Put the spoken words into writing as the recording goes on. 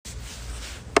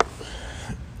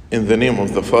In the name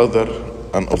of the Father,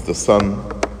 and of the Son,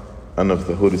 and of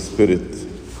the Holy Spirit,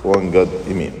 one God,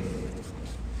 Amen.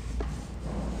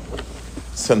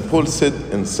 St. Paul said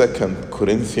in 2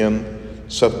 Corinthians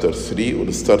chapter 3,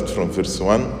 we'll start from verse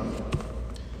 1,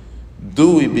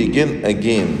 do we begin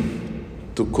again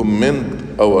to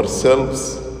commend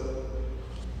ourselves,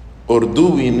 or do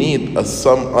we need, as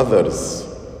some others,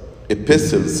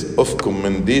 epistles of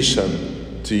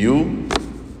commendation to you,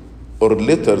 or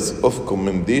letters of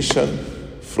commendation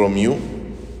from you?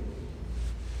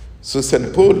 So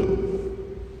St. Paul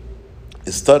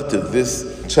started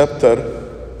this chapter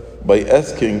by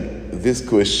asking this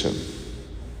question,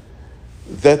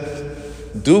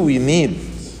 that do we need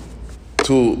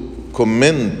to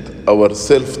commend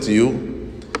ourselves to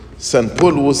you? St.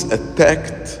 Paul was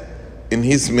attacked in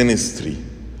his ministry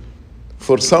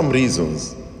for some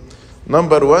reasons.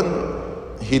 Number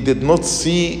one, he did not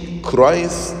see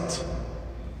Christ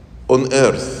on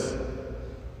earth.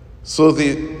 So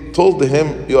they told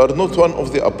him, you are not one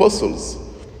of the apostles.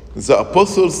 The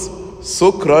apostles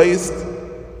saw Christ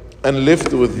and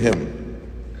lived with him.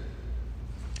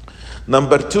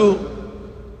 Number two,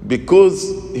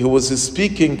 because he was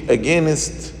speaking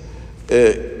against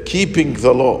keeping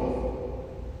the law.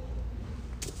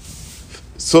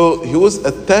 So he was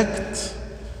attacked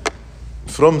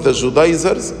from the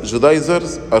Judaizers.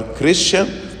 Judaizers are Christian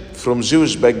from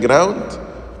Jewish background,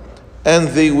 and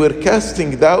they were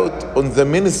casting doubt on the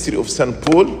ministry of St.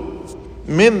 Paul,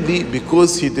 mainly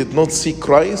because he did not see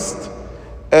Christ,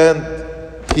 and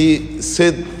he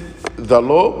said the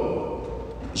law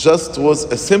just was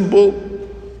a symbol.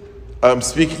 I'm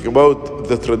speaking about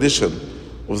the tradition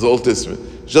of the Old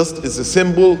Testament. Just is a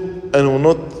symbol, and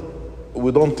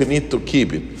we don't need to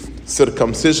keep it.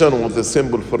 Circumcision was a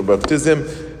symbol for baptism,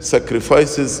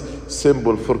 sacrifices,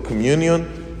 symbol for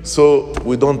communion, so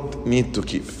we don't need to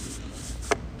keep it.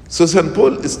 So St.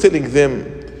 Paul is telling them,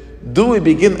 do we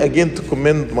begin again to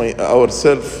commend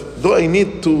ourselves? Do I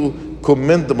need to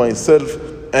commend myself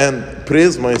and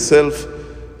praise myself,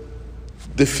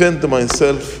 defend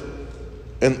myself,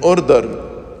 in order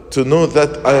to know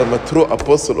that I am a true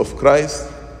apostle of Christ?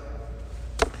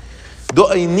 Do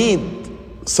I need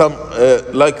some,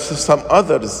 like some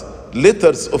others,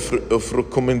 letters of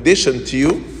recommendation to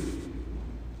you?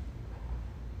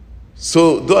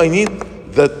 So do I need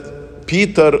that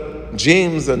Peter,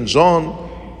 James, and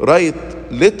John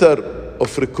write letter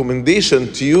of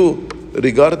recommendation to you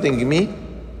regarding me?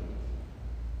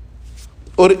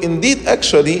 Or indeed,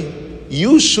 actually,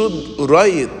 you should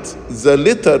write the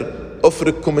letter of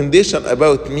recommendation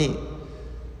about me.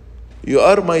 You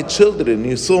are my children.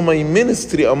 You saw my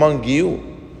ministry among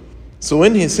you. So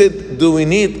when he said, do we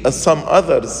need, as some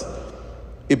others,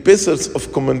 epistles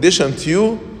of commendation to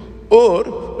you, or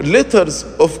letters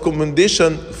of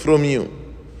commendation from you?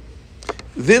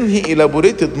 Then he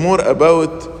elaborated more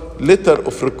about letter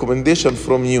of recommendation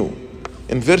from you.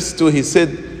 In verse 2 he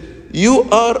said, you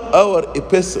are our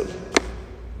epistle,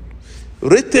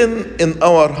 written in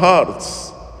our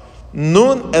hearts,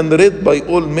 known and read by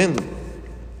all men.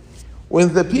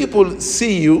 When the people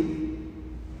see you,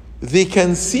 they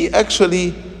can see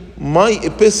actually my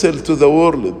epistle to the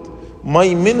world,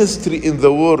 my ministry in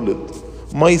the world,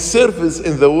 my service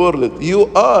in the world.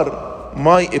 You are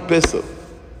my epistle.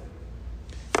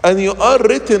 And you are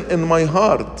written in my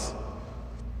heart.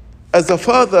 As a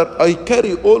father, I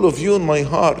carry all of you in my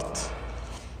heart.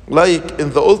 Like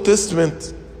in the Old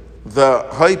Testament, the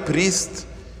high priest,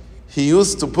 he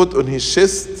used to put on his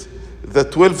chest the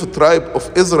 12 tribes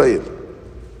of Israel.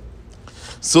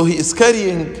 So he is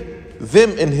carrying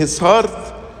them in his heart,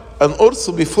 and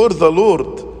also before the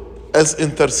Lord, as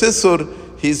intercessor,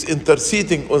 he is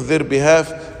interceding on their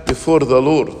behalf before the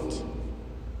Lord.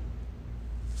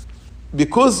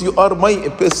 Because you are my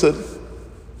epistle,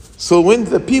 so when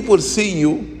the people see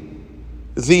you,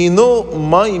 they know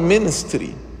my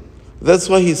ministry. That's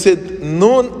why he said,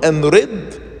 known and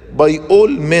read by all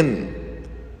men.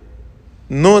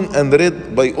 Known and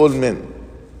read by all men.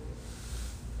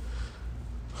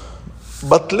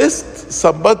 But lest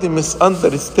somebody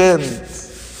misunderstand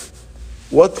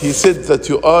what he said, that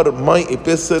you are my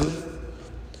epistle.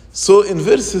 So in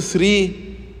verse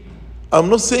 3, I'm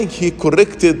not saying he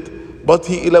corrected, but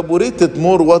he elaborated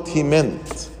more what he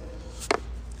meant.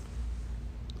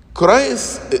 Paul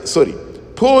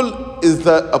is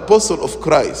the apostle of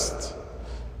Christ,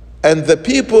 and the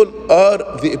people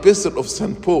are the epistle of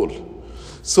St. Paul.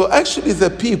 So actually the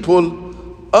people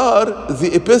are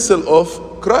the epistle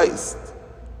of Christ,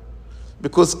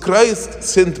 because Christ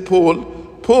sent Paul,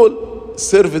 Paul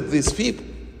served these people.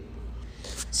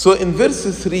 So in verse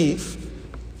 3,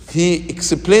 he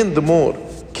explained more.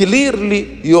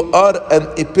 clearly you are an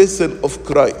epistle of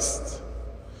Christ.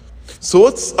 So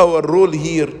what's our role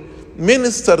here?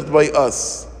 Ministered by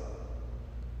us.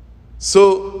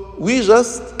 So we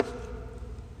just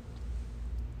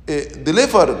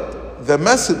delivered the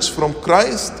message from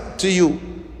Christ to you.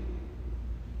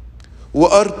 We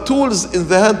are tools in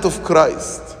the hand of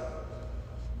Christ.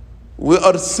 We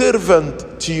are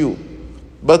servant to you,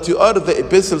 but you are the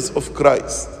epistles of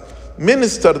Christ,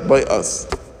 ministered by us,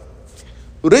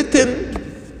 written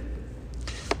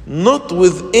not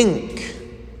with ink,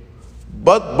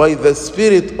 but by the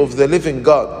Spirit of the living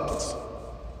God,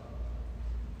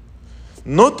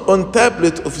 not on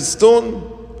tablet of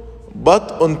stone,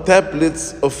 but on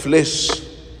tablets of flesh,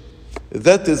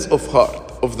 that is of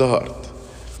the heart.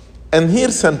 And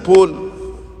here St. Paul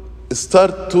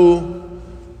starts to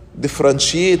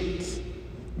differentiate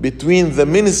between the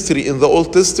ministry in the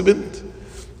Old Testament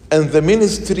and the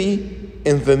ministry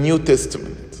in the New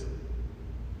Testament.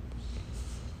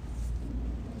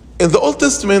 In the Old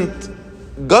Testament,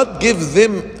 God gave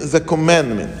them the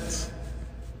commandment,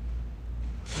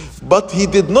 but He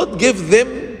did not give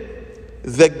them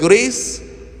the grace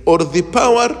or the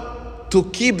power to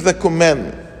keep the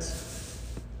commandment.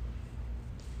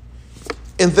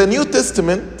 In the New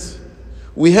Testament,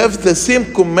 we have the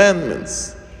same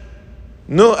commandments.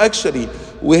 No, actually,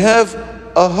 we have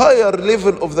a higher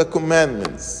level of the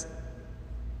commandments.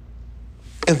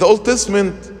 In the Old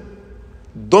Testament,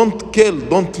 don't kill,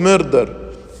 don't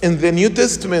murder. In the New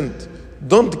Testament,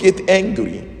 don't get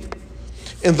angry.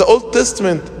 In the Old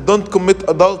Testament, don't commit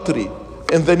adultery.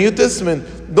 In the New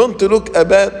Testament, don't look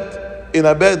in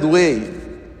a bad way.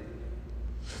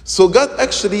 So God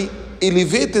actually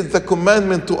elevated the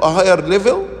commandment to a higher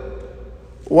level.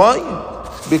 Why?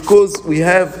 Because we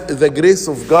have the grace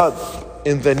of God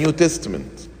in the New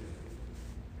Testament.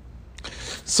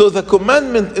 So the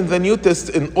commandment in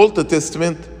the in Old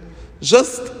Testament,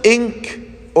 just ink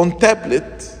on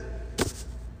tablet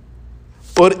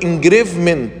or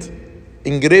engravement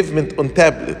on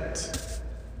tablet.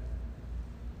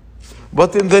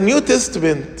 But in the New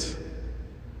Testament,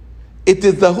 it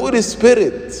is the Holy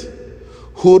Spirit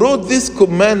who wrote these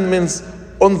commandments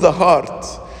on the heart,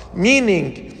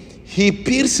 meaning He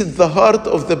pierced the heart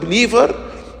of the believer,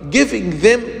 giving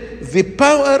them the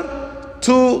power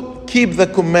to keep the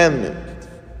commandment.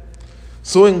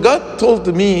 So when God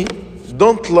told me,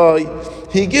 don't lie,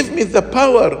 He gave me the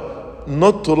power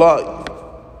not to lie.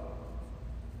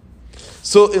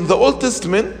 So in the Old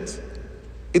Testament,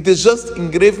 it is just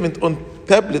engravement on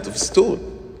tablet of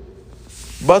stone.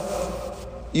 But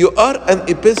you are an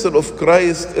epistle of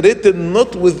Christ, written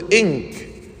not with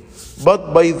ink,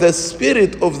 but by the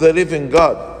Spirit of the living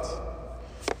God.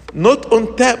 Not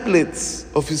on tablets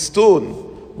of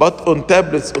stone, but on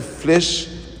tablets of flesh,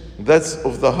 that's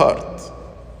of the heart.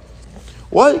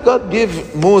 Why God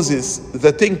gave Moses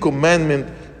the 10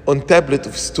 Commandments on tablet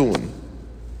of stone?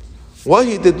 Why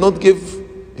He did not give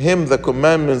him the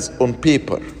commandments on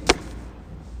paper?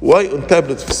 Why on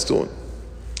tablets of stone?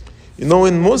 You know,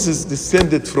 when Moses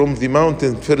descended from the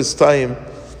mountain first time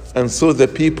and saw the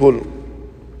people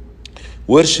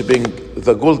worshipping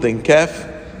the golden calf,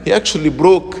 he actually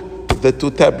broke the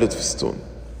 2 tablets of stone.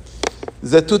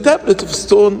 The 2 tablets of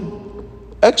stone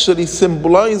actually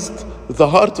symbolized the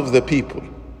heart of the people.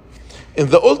 In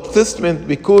the Old Testament,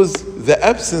 because the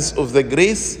absence of the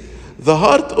grace, the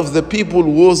heart of the people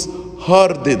was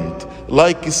hardened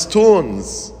like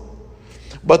stones.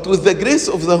 But with the grace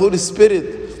of the Holy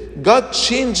Spirit, God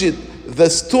changed the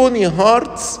stony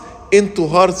hearts into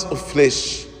hearts of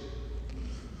flesh.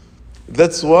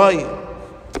 That's why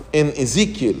in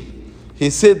Ezekiel, He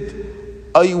said,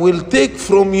 I will take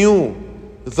from you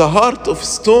the heart of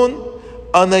stone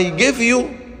and I give you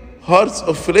hearts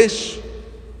of flesh.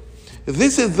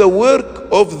 This is the work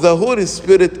of the Holy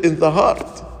Spirit in the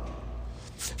heart.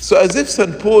 So as if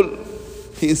St. Paul,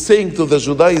 he is saying to the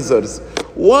Judaizers,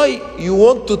 why you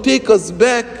want to take us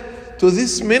back to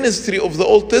this ministry of the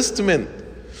Old Testament,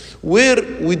 where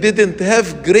we didn't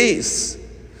have grace,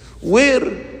 where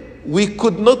we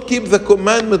could not keep the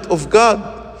commandment of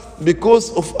God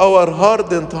because of our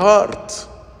hardened heart.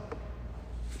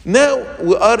 Now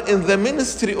we are in the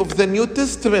ministry of the New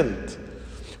Testament,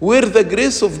 where the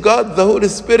grace of God, the Holy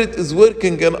Spirit, is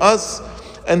working in us,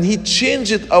 and He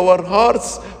changed our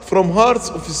hearts from hearts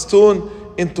of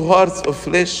stone into hearts of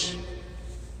flesh.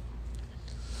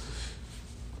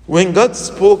 When God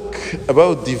spoke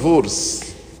about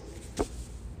divorce,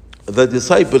 the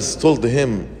disciples told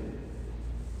Him,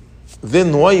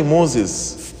 then why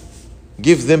Moses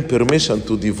gave them permission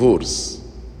to divorce?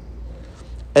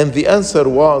 And the answer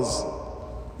was,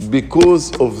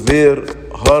 because of their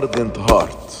hardened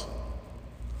heart.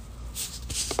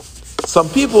 Some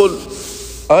people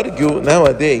argue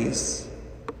nowadays,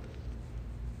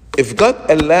 if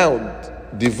God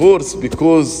allowed divorce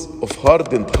because of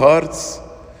hardened hearts,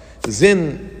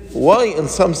 then why in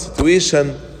some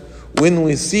situation when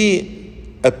we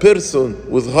see a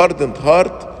person with hardened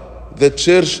heart, the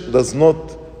church does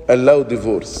not allow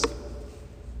divorce?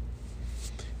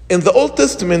 In the Old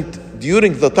Testament,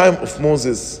 during the time of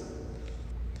Moses,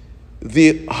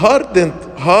 the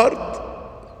hardened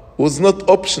heart was not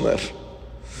optional.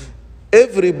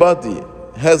 Everybody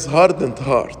has hardened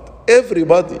heart.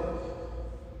 Everybody.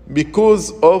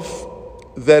 Because of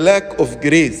the lack of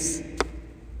grace.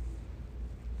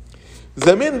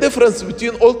 The main difference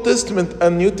between Old Testament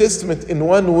and New Testament in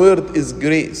one word is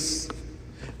grace.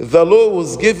 The law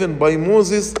was given by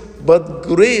Moses, but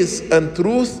grace and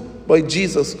truth by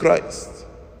Jesus Christ.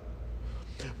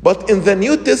 But in the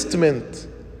New Testament,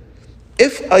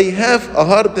 if I have a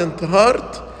hardened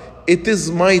heart, it is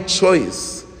my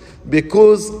choice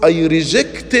because I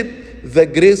rejected the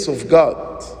grace of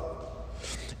God.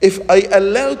 If I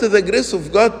allow the grace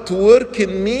of God to work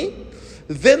in me,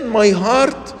 then my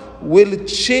heart will be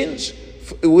changed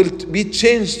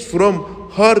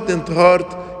from hardened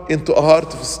heart into a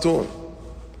heart of stone.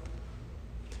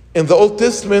 In the Old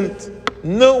Testament,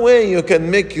 no way you can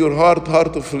make your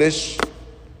heart of flesh.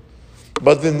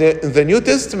 But in the New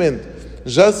Testament,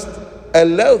 just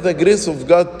allow the grace of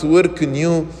God to work in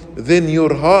you, then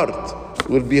your heart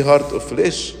will be heart of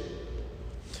flesh.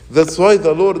 That's why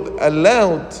the Lord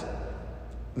allowed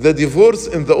the divorce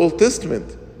in the Old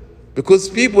Testament, because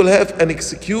people have an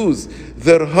excuse.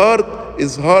 Their heart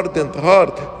is hardened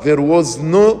heart. There was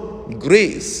no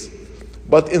grace.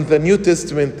 But in the New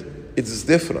Testament, it is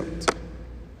different.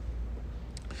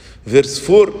 Verse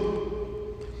 4,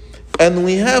 and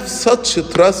we have such a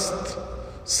trust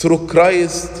through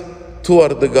Christ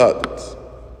toward God.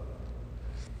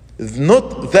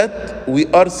 Not that we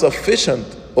are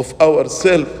sufficient of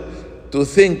ourselves to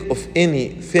think of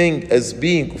anything as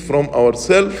being from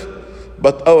ourselves,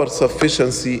 but our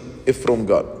sufficiency is from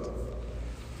God.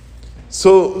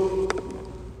 So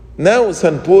now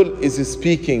St. Paul is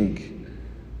speaking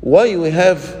why we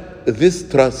have this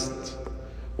trust.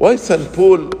 Why St.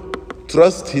 Paul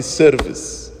trusts his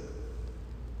service.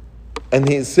 And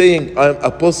he is saying, I am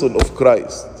apostle of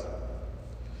Christ.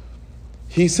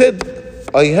 He said,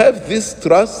 I have this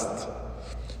trust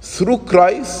through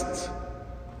Christ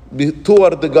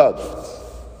toward God.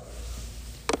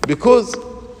 Because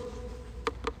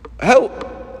how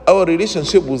our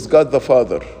relationship with God the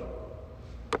Father?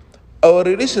 Our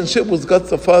relationship with God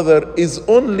the Father is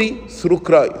only through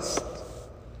Christ.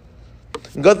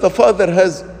 God the Father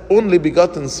has only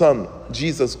begotten Son,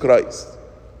 Jesus Christ.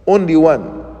 Only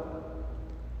one.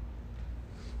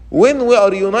 When we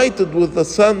are united with the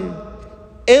Son,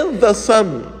 in the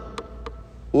Son,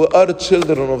 we are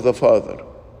children of the Father.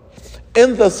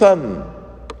 In the Son,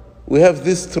 we have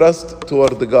this trust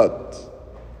toward God.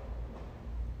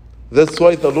 That's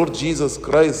why the Lord Jesus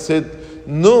Christ said,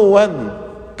 no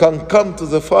one can come to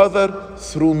the Father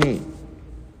through me.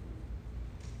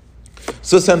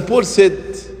 So St. Paul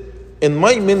said, in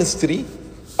my ministry,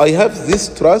 I have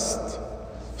this trust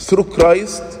through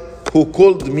Christ who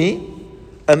called me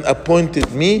and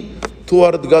appointed me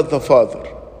toward God the Father,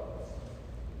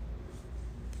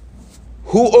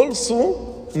 who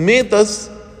also made us,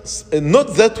 not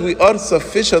that we are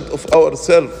sufficient of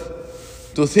ourselves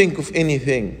to think of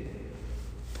anything.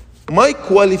 My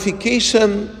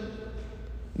qualification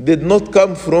did not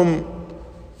come from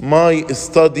my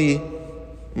study,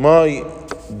 my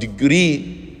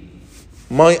degree,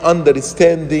 my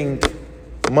understanding,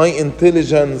 my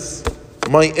intelligence,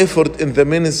 my effort in the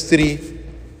ministry.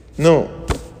 No.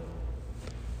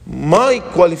 My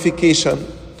qualification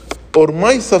or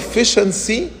my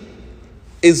sufficiency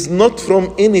is not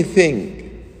from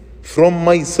anything, from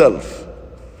myself.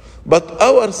 But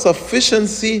our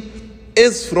sufficiency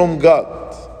is from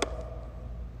God.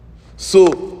 So,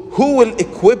 who will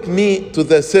equip me to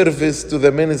the service, to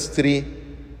the ministry?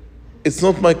 It's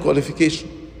not my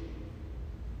qualification.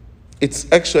 It's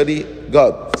actually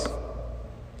God.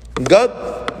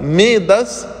 God made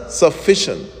us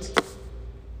sufficient.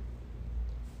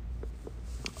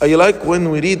 I like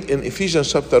when we read in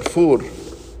Ephesians chapter 4,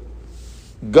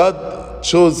 God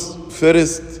chose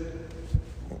first.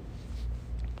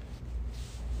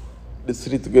 Let's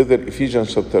read together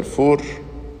Ephesians chapter 4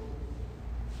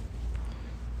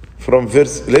 from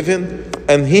verse 11.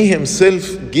 And he himself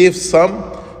gave some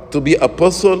to be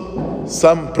apostles,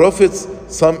 some prophets,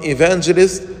 some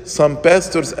evangelists, some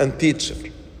pastors and teachers,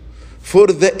 for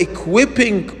the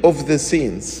equipping of the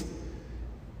saints.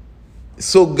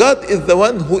 So God is the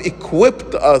one who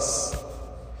equipped us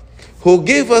who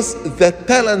gave us the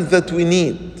talent that we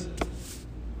need.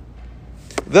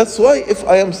 That's why if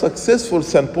I am successful,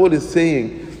 St. Paul is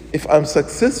saying, if I'm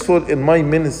successful in my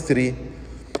ministry,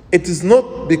 it is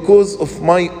not because of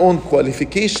my own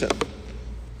qualification.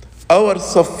 Our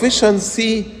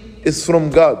sufficiency is from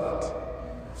God.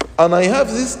 And I have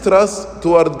this trust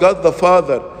toward God the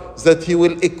Father that He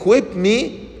will equip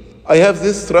me. I have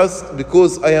this trust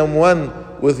because I am one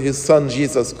with His Son,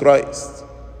 Jesus Christ.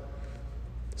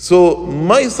 So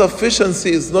my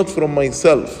sufficiency is not from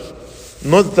myself.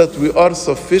 Not that we are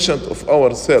sufficient of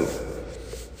ourselves.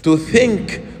 To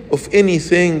think of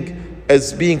anything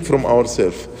as being from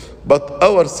ourselves. But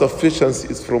our sufficiency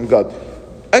is from God.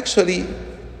 Actually,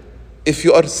 if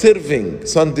you are serving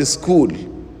Sunday school,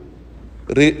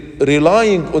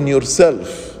 relying on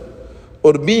yourself,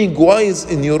 or being wise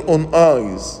in your own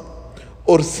eyes,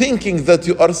 or thinking that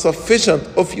you are sufficient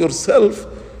of yourself,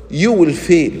 you will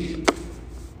fail.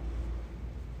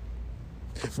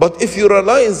 But if you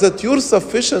realize that your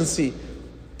sufficiency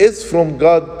is from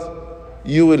God,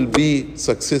 you will be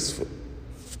successful.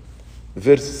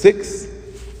 Verse 6,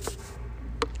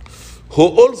 who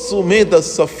also made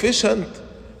us sufficient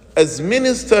as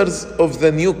ministers of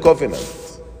the new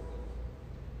covenant,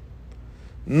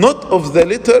 not of the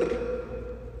letter,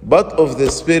 but of the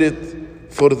Spirit,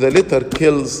 for the letter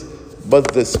kills,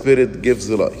 but the Spirit gives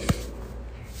life.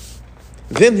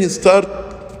 Then he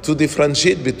starts to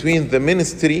differentiate between the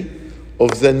ministry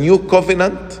of the new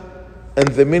covenant and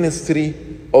the ministry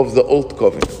of the old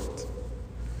covenant.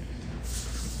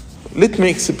 Let me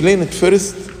explain it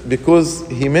first, because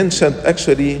he mentioned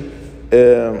actually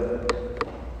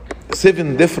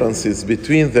 7 differences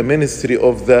between the ministry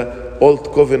of the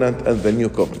old covenant and the new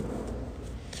covenant.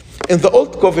 In the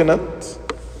old covenant,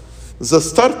 the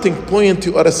starting point,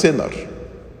 you are a sinner.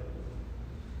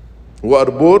 We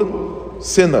are born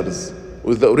sinners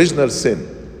with the original sin.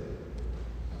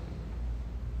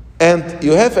 And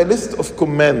you have a list of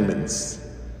commandments.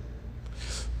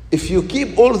 If you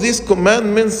keep all these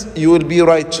commandments, you will be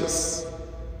righteous.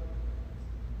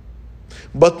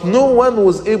 But no one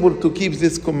was able to keep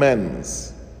these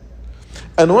commandments.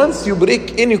 And once you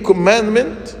break any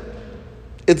commandment,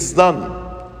 it's done.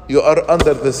 You are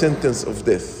under the sentence of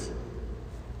death.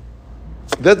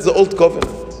 That's the old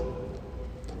covenant.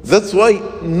 That's why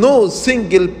no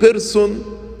single person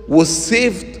was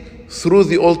saved through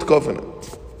the old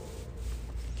covenant.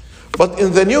 But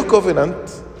in the new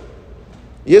covenant,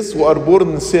 yes, we are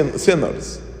born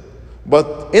sinners.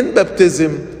 But in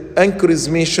baptism and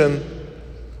chrismation,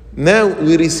 now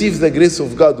we receive the grace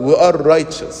of God. We are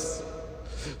righteous.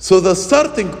 So the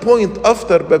starting point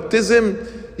after baptism,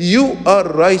 you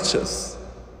are righteous.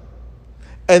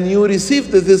 And you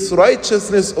received this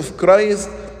righteousness of Christ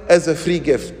as a free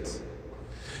gift.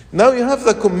 Now you have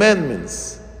the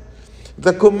commandments.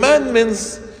 The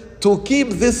commandments to keep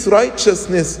this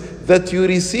righteousness that you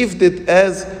received it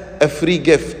as a free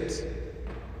gift.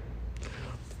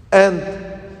 And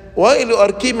while you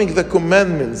are keeping the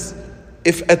commandments,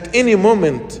 if at any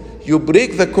moment you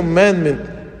break the commandment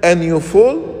and you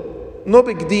fall, no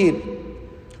big deal.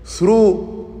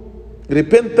 Through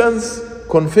repentance,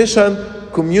 confession,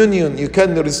 communion, you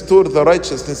can restore the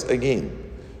righteousness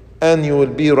again, and you will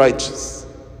be righteous.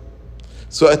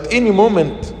 So at any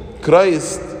moment,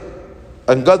 Christ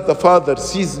and God the Father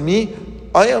sees me,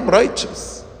 I am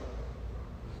righteous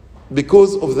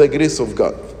because of the grace of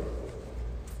God.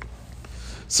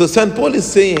 So St. Paul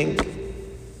is saying,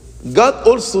 God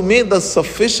also made us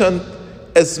sufficient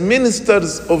as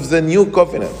ministers of the new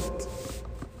covenant.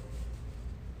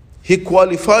 He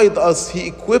qualified us, He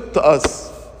equipped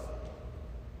us.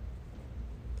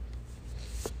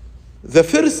 The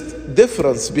first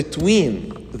difference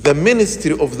between the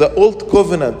ministry of the old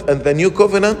covenant and the new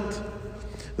covenant,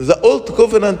 the old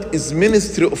covenant is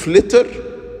ministry of letter,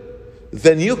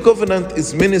 the new covenant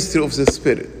is ministry of the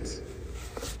Spirit.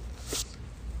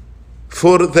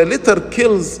 For the letter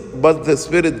kills, but the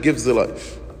Spirit gives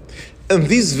life. In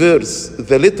this verse,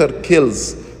 the letter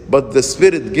kills, but the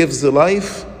Spirit gives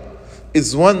life,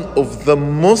 is one of the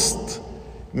most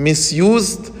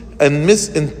misused and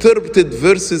misinterpreted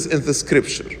verses in the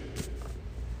scripture.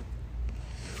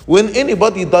 When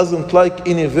anybody doesn't like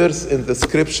any verse in the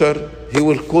scripture, he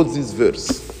will quote this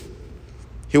verse.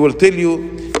 He will tell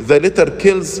you, the letter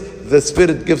kills, the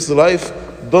Spirit gives life.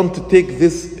 Don't take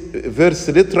this verse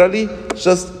literally,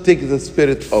 just take the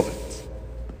spirit of it.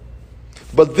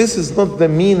 But this is not the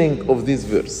meaning of this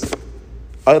verse.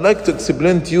 I like to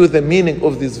explain to you the meaning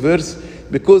of this verse,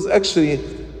 because actually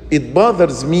it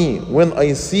bothers me when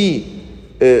I see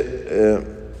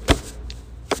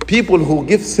people who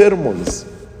give sermons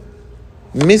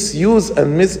misused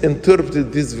and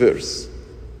misinterpreted this verse.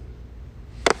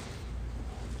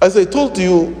 As I told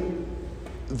you,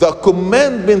 the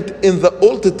commandment in the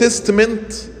Old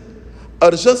Testament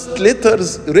are just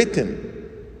letters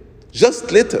written,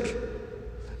 just letter.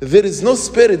 There is no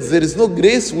spirit, there is no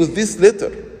grace with this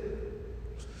letter.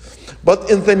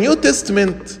 But in the New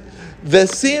Testament, the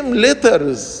same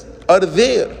letters are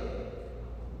there.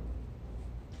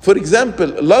 For example,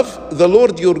 love the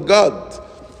Lord your God.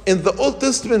 In the Old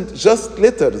Testament, just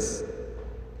letters.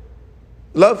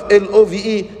 Love,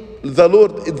 L-O-V-E, the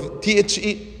Lord,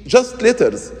 T-H-E, just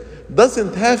letters.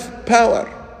 Doesn't have power.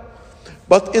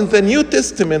 But in the New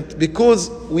Testament,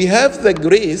 because we have the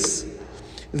grace,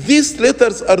 these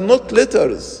letters are not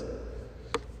letters.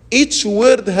 Each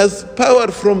word has power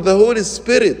from the Holy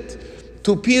Spirit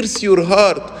to pierce your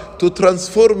heart, to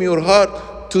transform your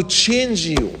heart, to change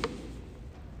you.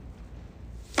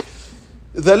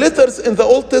 The letters in the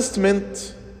Old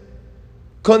Testament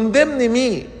condemn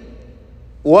me.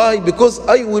 Why? Because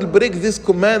I will break this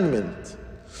commandment.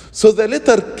 So the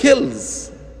letter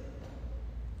kills.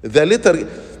 The letter.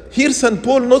 Here St.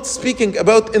 Paul not speaking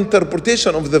about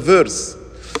interpretation of the verse.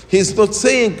 He's not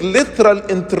saying literal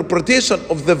interpretation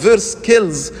of the verse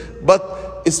kills,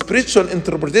 but a spiritual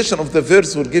interpretation of the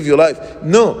verse will give you life.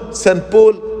 No, St.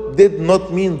 Paul did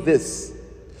not mean this.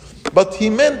 But he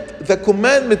meant the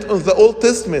commandment of the Old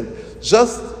Testament,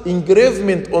 just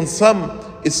engravement on some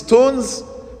stones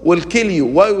will kill you.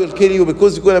 Why will kill you?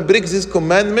 Because you're going to break this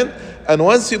commandment, and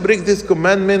once you break this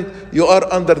commandment, you are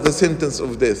under the sentence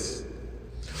of death.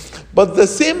 But the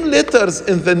same letters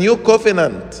in the New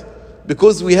Covenant,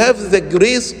 because we have the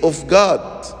grace of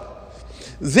God,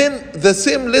 then the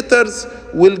same letters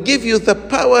will give you the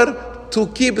power to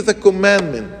keep the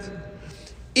commandment.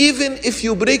 Even if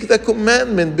you break the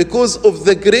commandment, because of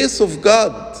the grace of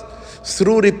God,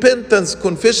 through repentance,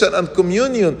 confession, and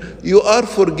communion, you are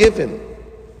forgiven.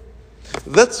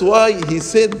 That's why he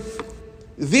said,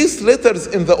 these letters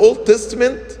in the Old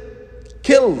Testament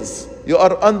kills. You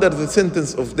are under the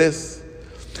sentence of death.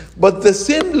 But the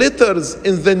same letters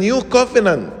in the New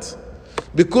Covenant,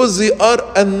 because they are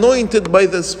anointed by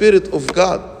the Spirit of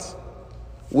God,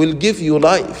 will give you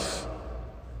life.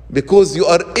 Because you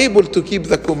are able to keep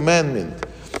the commandment.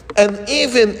 And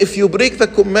even if you break the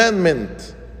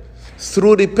commandment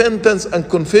through repentance and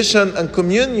confession and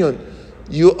communion,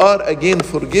 you are again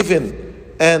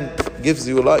forgiven and gives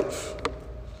you life.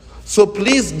 So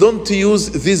please don't use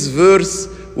this verse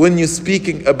when you're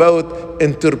speaking about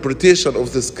interpretation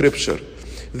of the scripture.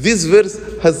 This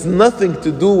verse has nothing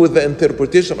to do with the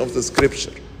interpretation of the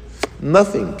scripture.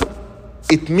 Nothing.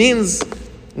 It means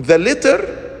the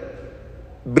letter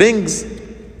brings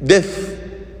death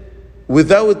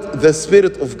without the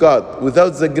Spirit of God,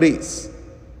 without the grace.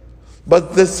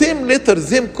 But the same letter,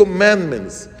 same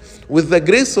commandments, with the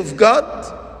grace of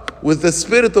God, with the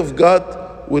Spirit of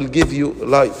God, will give you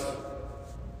life.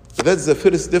 That's the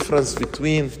first difference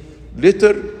between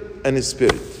letter and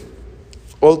spirit.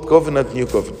 Old Covenant, New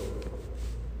Covenant.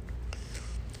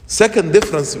 Second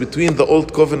difference between the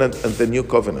Old Covenant and the New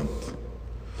Covenant.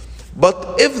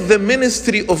 But if the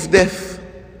ministry of death,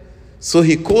 so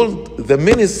he called the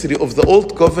ministry of the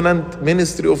Old Covenant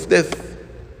ministry of death,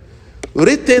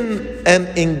 written and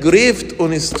engraved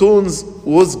on stones,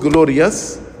 was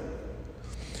glorious,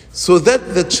 so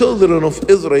that the children of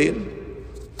Israel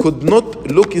could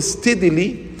not look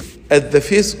steadily at the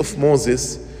face of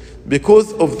Moses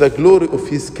because of the glory of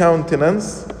his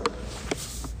countenance,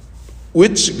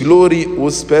 which glory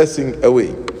was passing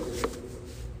away.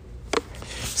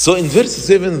 So in verse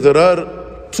 7, there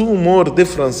are two more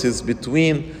differences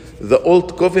between the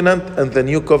Old Covenant and the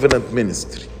New Covenant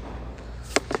ministry.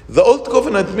 The Old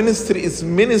Covenant ministry is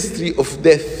ministry of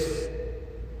death.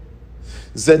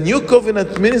 The New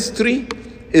Covenant ministry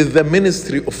is the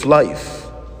ministry of life.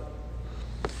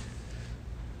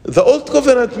 The Old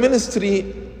Covenant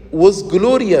ministry was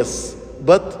glorious,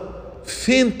 but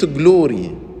faint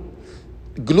glory.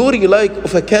 Glory like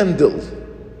of a candle.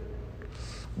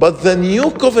 But the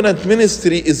New Covenant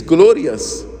ministry is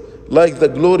glorious, like the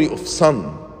glory of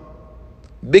sun.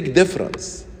 Big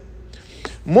difference.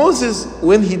 Moses,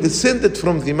 when he descended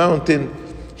from the mountain,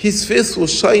 his face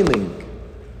was shining.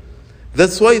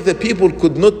 That's why the people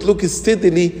could not look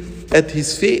steadily at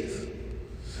his face.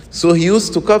 So he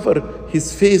used to cover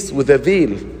his face with a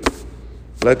veil.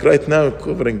 Like right now,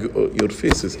 covering your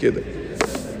faces, kid.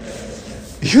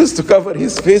 He used to cover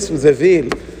his face with a veil,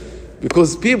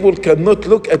 because people cannot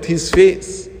look at his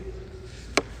face.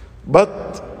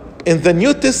 But in the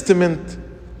New Testament,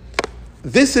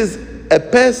 this is a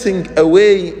passing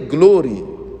away glory,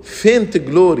 faint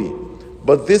glory,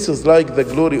 but this is like the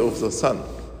glory of the Son.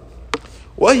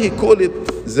 Why he call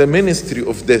it the ministry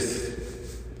of death?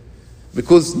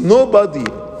 Because nobody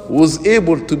was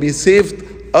able to be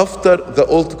saved after the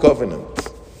old covenant.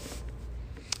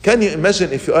 Can you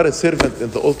imagine if you are a servant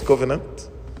in the old covenant?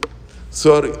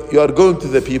 So you are going to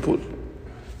the people,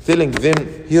 telling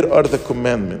them, here are the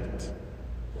commandments.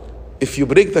 If you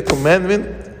break the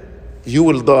commandment, you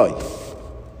will die.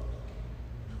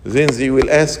 Then they will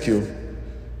ask you,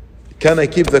 can I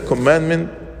keep the commandment?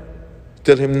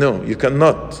 Tell him, no, you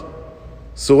cannot.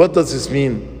 So what does this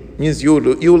mean? It means you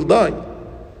will die.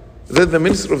 That's the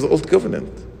ministry of the old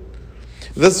covenant.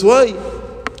 That's why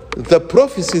the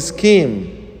prophecies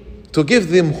came to give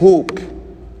them hope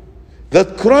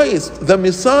that Christ, the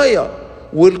Messiah,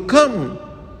 will come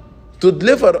to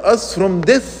deliver us from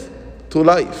death to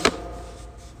life.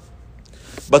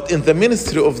 But in the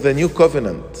ministry of the new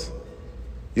covenant,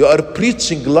 you are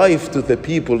preaching life to the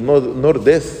people, nor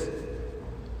death.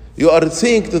 You are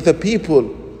saying to the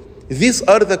people, these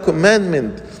are the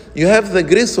commandments. You have the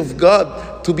grace of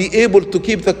God to be able to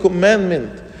keep the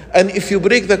commandment. And if you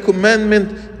break the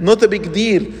commandment, not a big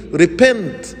deal.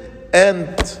 Repent,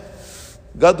 and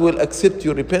God will accept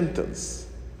your repentance.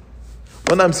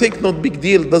 When I'm saying not big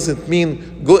deal, doesn't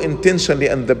mean go intentionally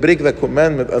and break the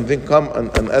commandment and then come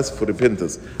and ask for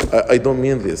repentance. I don't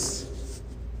mean this.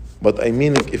 But I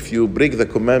mean if you break the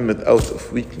commandment out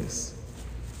of weakness.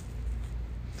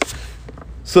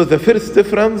 So the first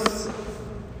difference,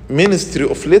 ministry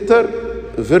of letter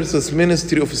versus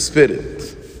ministry of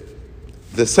spirit.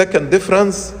 The second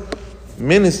difference,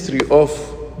 ministry of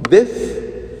death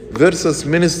versus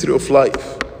ministry of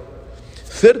life.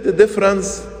 Third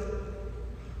difference,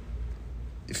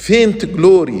 faint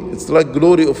glory, it's like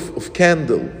glory of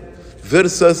candle,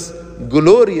 versus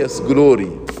glorious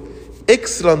glory,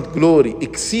 excellent glory,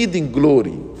 exceeding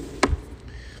glory.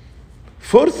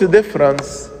 Fourth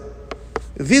difference,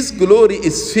 this glory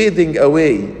is fading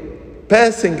away,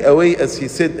 passing away, as he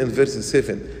said in verse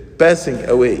 7, passing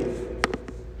away.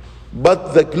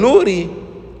 But the glory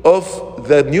of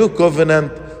the new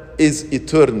covenant is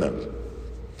eternal.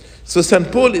 So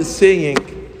St. Paul is saying,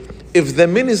 if the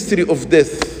ministry of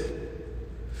death,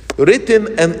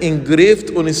 written and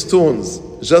engraved on stones,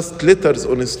 just letters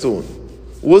on a stone,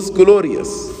 was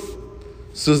glorious,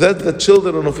 so that the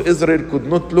children of Israel could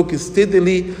not look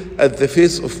steadily at the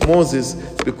face of Moses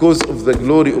because of the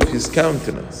glory of his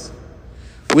countenance,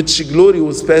 which glory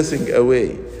was passing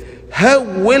away. How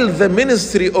will the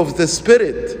ministry of the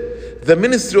Spirit, the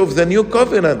ministry of the new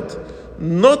covenant,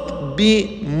 not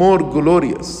be more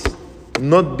glorious?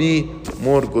 Not be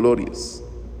more glorious.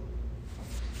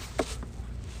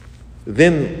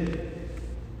 Then,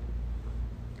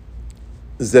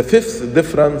 the fifth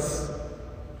difference,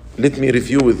 let me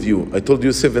review with you. I told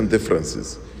you 7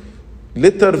 differences.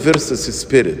 Letter versus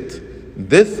spirit,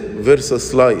 death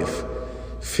versus life,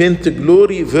 faint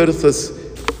glory versus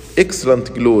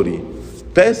excellent glory,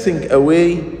 passing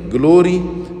away glory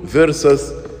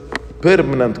versus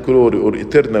permanent glory or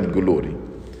eternal glory.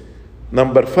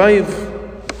 Number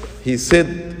 5, he said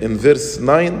in verse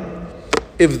 9,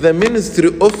 if the ministry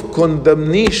of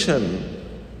condemnation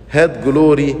had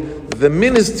glory, the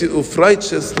ministry of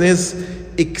righteousness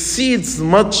exceeds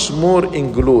much more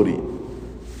in glory.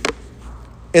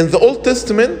 In the Old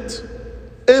Testament,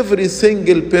 every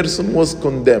single person was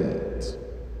condemned.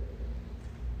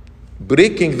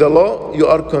 Breaking the law, you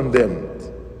are condemned.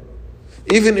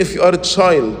 Even if you are a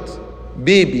child,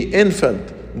 baby,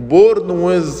 infant, born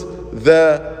with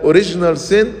the original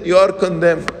sin, you are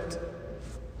condemned.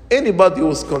 Anybody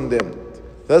was condemned.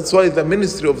 That's why the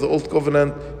ministry of the Old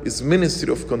Covenant is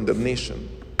ministry of condemnation.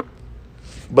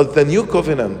 But the New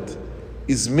Covenant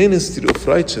is ministry of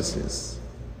righteousness.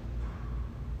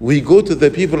 We go to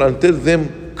the people and tell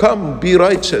them, come, be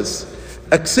righteous,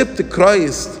 accept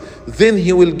Christ, then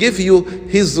he will give you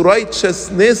his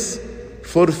righteousness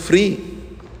for free.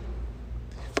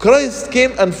 Christ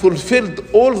came and fulfilled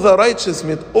all the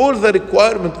righteousness, all the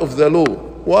requirement of the law.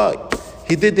 Why?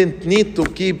 He didn't need to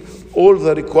keep all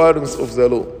the requirements of the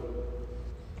law.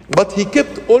 But he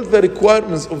kept all the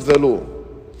requirements of the law.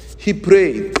 He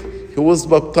prayed, he was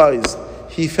baptized,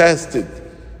 he fasted,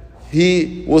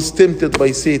 he was tempted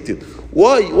by Satan.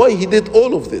 Why he did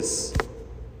all of this?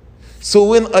 So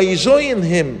when I join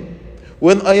him,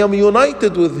 when I am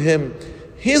united with him,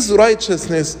 his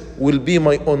righteousness will be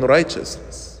my own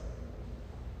righteousness.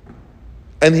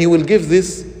 And he will give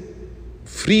this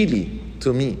freely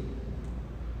to me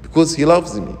because he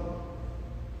loves me.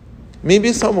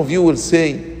 Maybe some of you will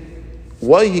say,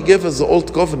 why he gave us the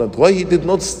old covenant? Why he did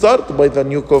not start by the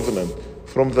new covenant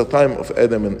from the time of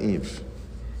Adam and Eve?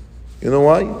 You know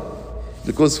why?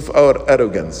 because of our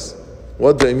arrogance.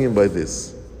 What do I mean by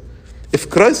this? If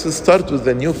Christ would start with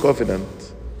the new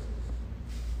covenant,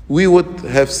 we would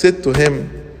have said to him,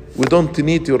 we don't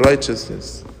need your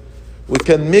righteousness. We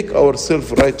can make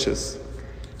ourselves righteous.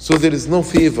 So there is no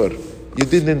favor. You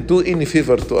didn't do any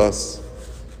favor to us.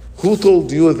 Who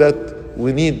told you that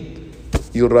we need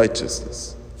your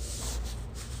righteousness?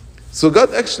 So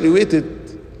God actually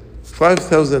waited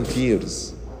 5,000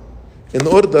 years in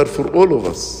order for all of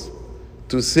us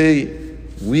to say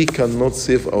we cannot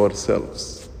save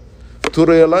ourselves, to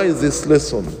realize this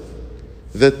lesson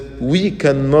that we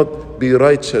cannot be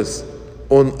righteous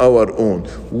on our own.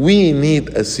 We need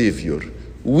a Savior.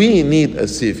 We need a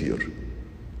Savior.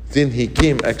 Then he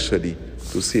came actually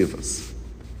to save us.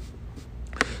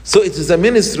 So it is a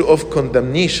ministry of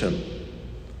condemnation,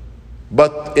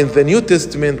 but in the New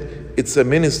Testament, it's a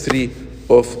ministry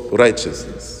of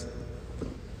righteousness.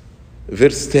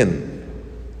 Verse 10.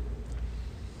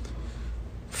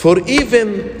 For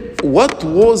even what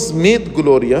was made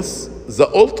glorious, the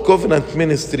old covenant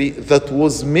ministry that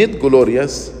was made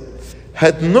glorious,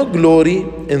 had no glory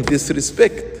in this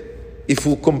respect. If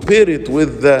we compare it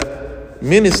with the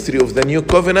ministry of the new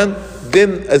covenant,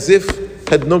 then as if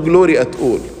had no glory at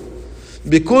all.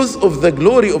 Because of the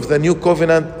glory of the new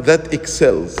covenant that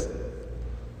excels.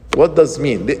 What does it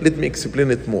mean? Let me explain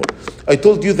it more. I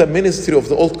told you the ministry of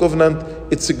the old covenant,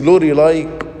 it's a glory like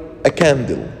a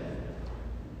candle.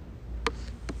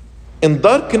 In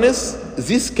darkness,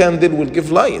 this candle will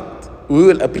give light. We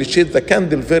will appreciate the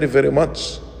candle very, very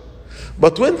much.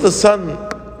 But when the sun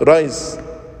rises,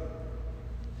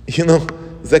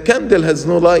 the candle has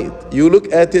no light. You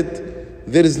look at it,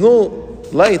 there is no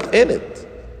light in it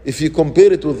if you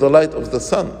compare it with the light of the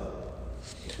sun.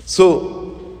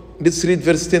 So let's read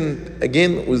verse 10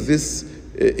 again with this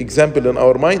example in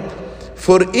our mind.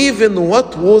 For even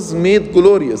what was made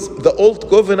glorious, the old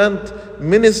covenant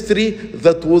ministry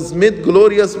that was made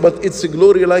glorious, but it's a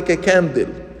glory like a candle,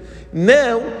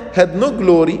 now had no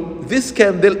glory, this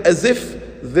candle, as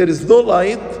if there is no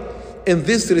light in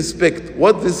this respect.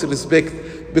 What this respect?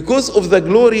 Because of the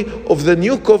glory of the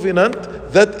new covenant,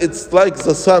 that it's like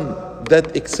the sun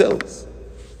that excels.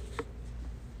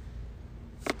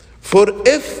 For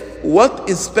if what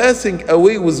is passing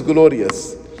away was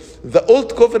glorious, the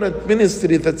old covenant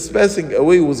ministry that's passing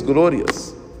away was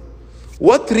glorious,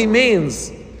 what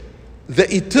remains?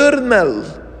 The eternal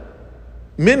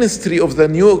ministry of the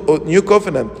new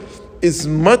covenant is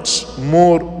much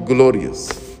more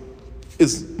glorious.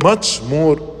 Is much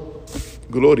more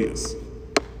glorious.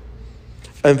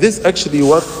 And this actually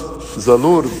what the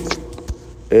Lord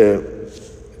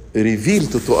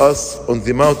revealed to us on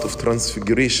the Mount of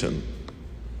Transfiguration.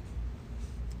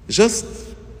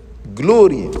 Just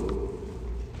glory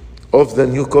of the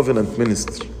new covenant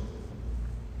ministry.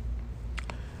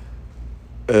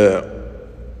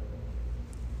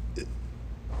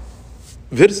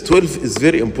 Verse 12 is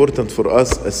very important for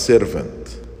us as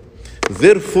servant.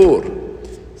 Therefore,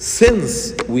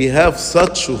 since we have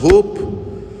such hope,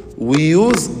 we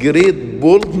use great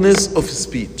boldness of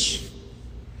speech,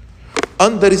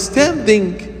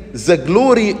 understanding the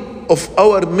glory of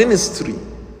our ministry.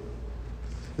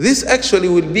 This actually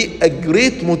will be a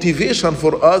great motivation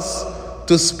for us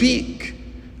to speak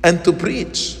and to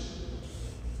preach.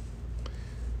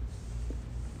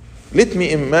 Let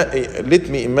me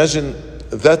imagine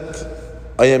that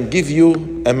I am give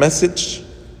you a message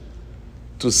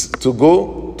to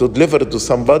go to deliver to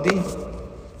somebody,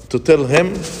 to tell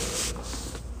him,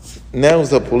 now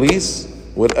the police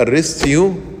will arrest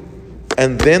you,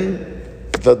 and then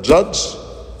the judge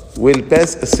will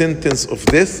pass a sentence of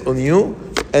death on you,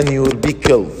 and you will be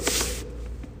killed.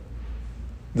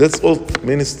 That's old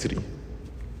ministry,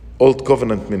 old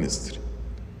covenant ministry.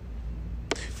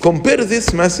 Compare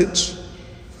this message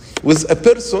with a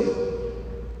person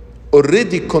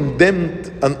already condemned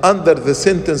and under the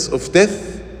sentence of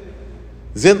death.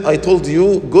 Then I told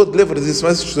you, go deliver this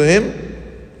message to him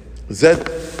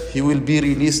that he will be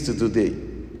released today.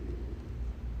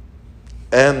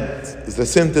 And the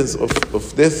sentence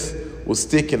of death was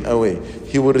taken away.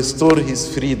 He will restore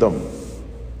his freedom.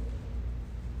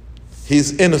 He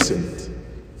is innocent.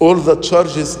 All the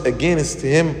charges against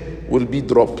him will be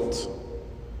dropped.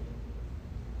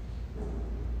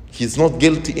 He's not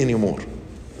guilty anymore.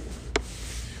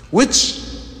 Which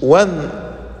one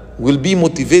will be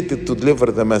motivated to deliver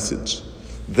the message?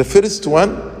 The first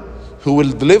one, who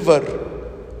will deliver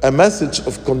a message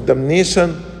of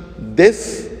condemnation,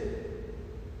 death,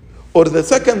 or the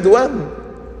second one,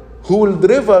 who will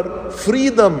deliver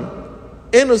freedom,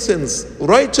 innocence,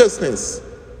 righteousness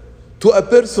to a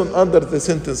person under the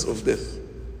sentence of death?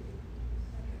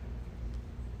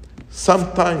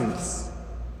 sometimes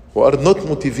who are not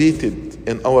motivated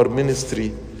in our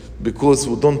ministry because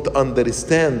we don't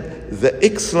understand the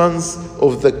excellence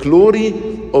of the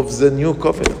glory of the new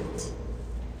covenant.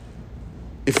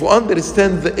 If we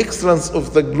understand the excellence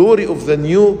of the glory of the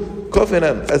new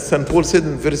covenant, as St. Paul said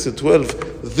in verse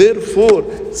 12,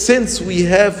 therefore, since we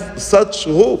have such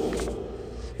hope,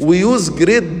 we use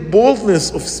great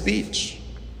boldness of speech.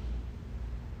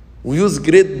 We use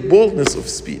great boldness of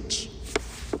speech.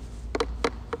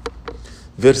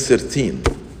 Verse 13.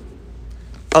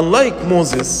 Unlike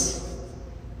Moses,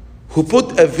 who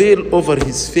put a veil over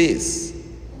his face,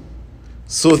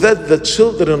 so that the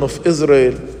children of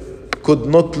Israel could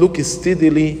not look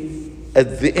steadily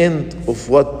at the end of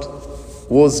what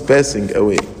was passing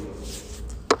away.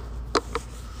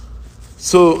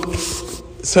 So,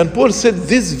 St. Paul said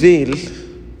this veil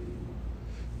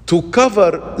to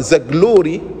cover the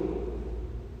glory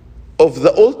of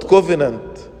the old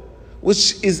covenant,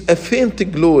 which is a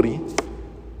faint glory,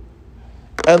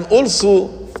 and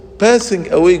also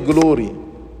passing away glory.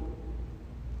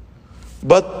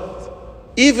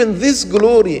 But even this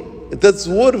glory that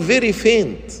were very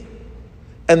faint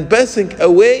and passing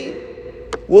away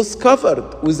was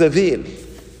covered with a veil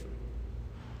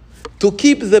to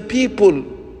keep the people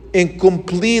in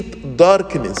complete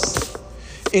darkness,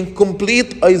 in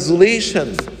complete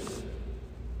isolation.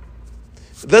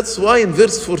 That's why in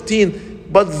verse 14,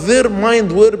 but their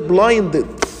mind were blinded.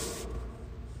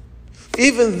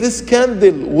 Even this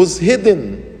candle was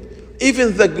hidden.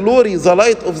 Even the glory, the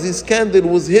light of this candle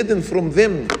was hidden from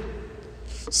them.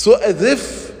 So as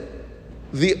if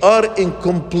they are in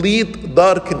complete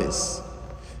darkness.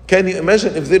 Can you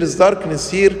imagine if there is darkness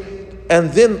here and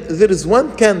then there is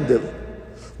one candle,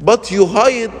 but you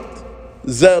hide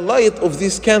the light of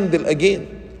this candle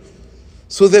again?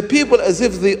 So the people as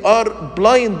if they are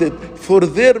blinded, for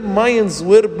their minds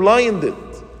were blinded.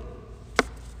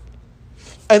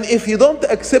 And if you don't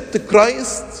accept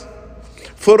Christ,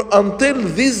 for until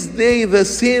this day the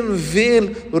same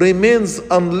veil remains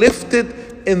unlifted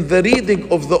in the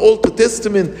reading of the Old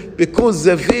Testament, because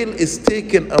the veil is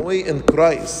taken away in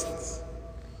Christ.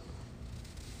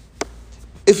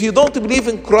 If you don't believe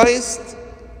in Christ,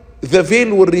 the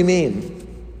veil will remain.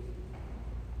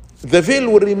 The veil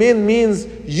will remain means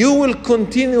you will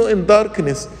continue in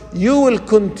darkness. You will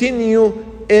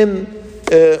continue in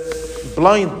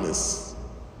blindness.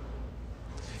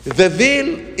 The veil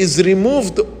is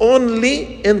removed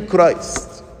only in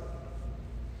Christ.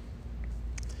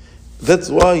 That's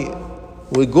why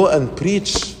we go and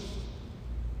preach,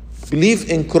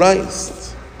 believe in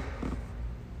Christ.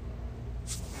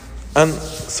 And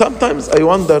sometimes I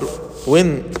wonder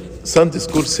when Sunday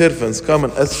school servants come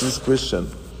and ask this question.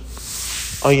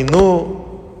 I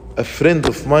know a friend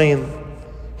of mine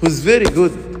who's very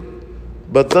good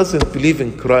but doesn't believe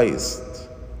in Christ.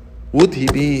 Would he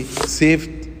be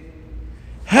saved?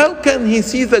 How can he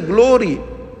see the glory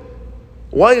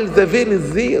while the veil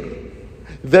is there?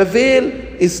 The veil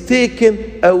is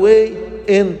taken away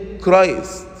in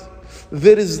Christ.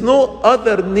 There is no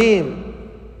other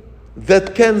name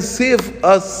that can save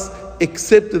us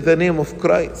except the name of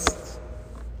Christ.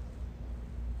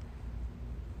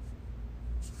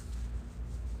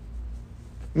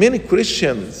 Many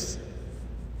Christians,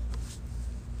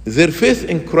 their faith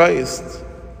in Christ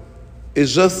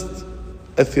is just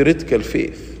a theoretical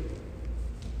faith.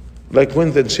 Like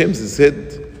when the James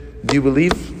said, do you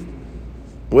believe?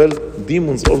 Well,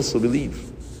 demons also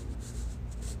believe.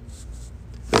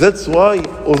 That's why,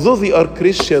 although they are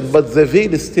Christian, but the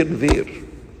veil is still there.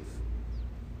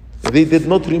 They did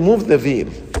not remove the veil.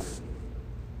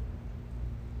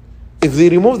 If they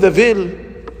remove the veil,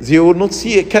 they will not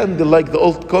see a candle like the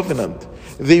old covenant.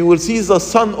 They will see the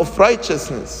sun of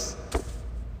righteousness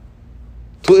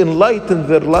to enlighten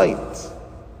their light.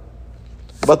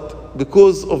 But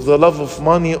because of the love of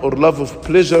money or love of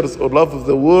pleasures or love of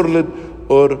the world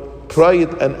or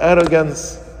pride and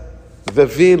arrogance, the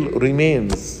veil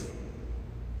remains.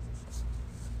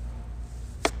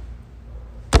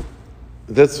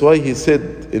 That's why he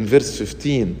said in verse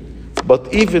 15,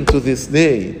 but even to this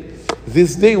day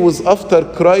was after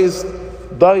Christ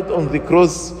died on the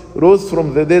cross, rose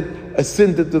from the dead,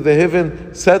 ascended to the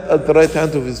heaven, sat at the right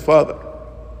hand of his Father.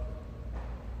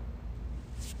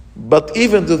 But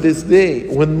even to this day,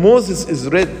 when Moses is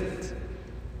read,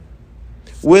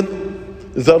 when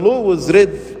the law was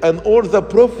read and all the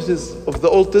prophecies of the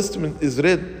Old Testament is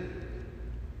read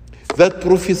that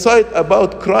prophesied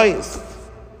about Christ,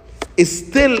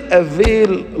 still a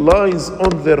veil lies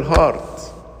on their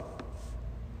heart.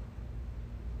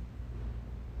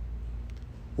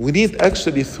 We need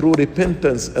actually through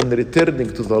repentance and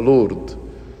returning to the Lord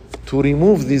to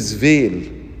remove this veil,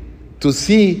 to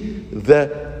see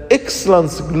the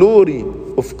excellence, glory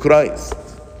of Christ,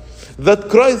 that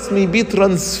Christ may be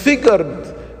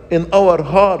transfigured in our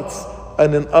hearts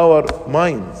and in our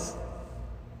minds.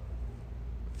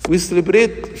 We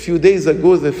celebrate a few days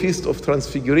ago the Feast of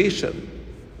Transfiguration.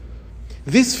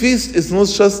 This feast is not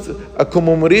just a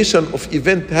commemoration of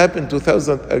event happened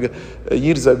 2,000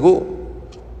 years ago.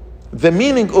 The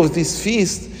meaning of this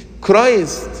feast,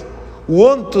 Christ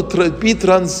wants to be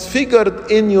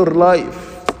transfigured in your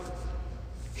life.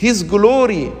 His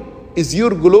glory is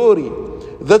your glory.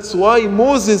 That's why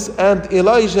Moses and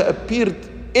Elijah appeared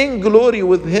in glory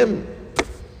with him.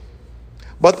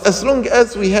 But as long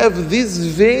as we have this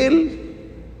veil,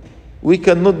 we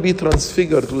cannot be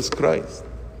transfigured with Christ.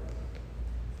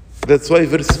 That's why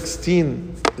verse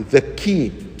 16, the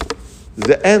key,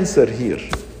 the answer here.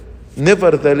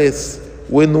 Nevertheless,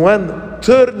 when one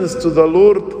turns to the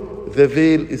Lord, the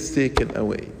veil is taken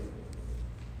away.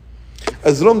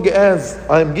 As long as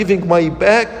I'm giving my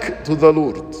back to the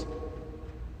Lord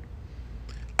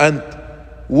and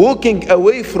walking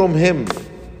away from Him,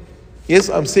 yes,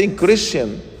 I'm saying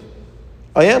Christian,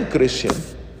 I am Christian,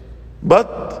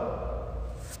 but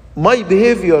my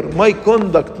behavior, my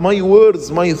conduct, my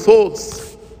words, my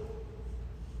thoughts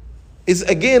is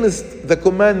against the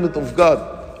commandment of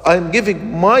God. I'm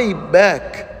giving my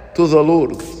back to the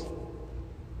Lord.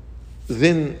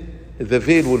 Then the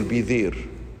veil will be there.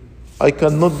 I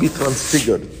cannot be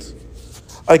transfigured.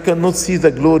 I cannot see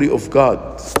the glory of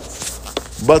God.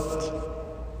 But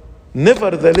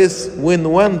nevertheless, when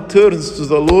one turns to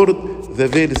the Lord, the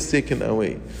veil is taken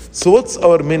away. So what's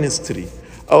our ministry?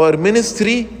 Our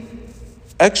ministry,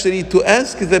 actually, to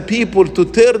ask the people to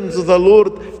turn to the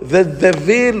Lord, that the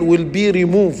veil will be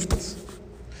removed,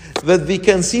 that they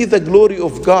can see the glory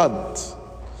of God,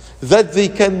 that they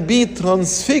can be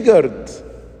transfigured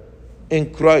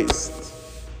in Christ.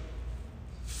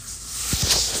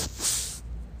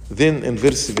 Then in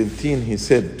verse 17 he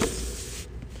said,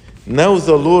 now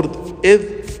the Lord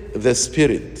is the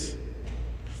Spirit,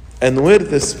 and where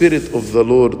the Spirit of the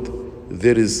Lord,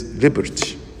 there is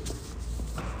liberty.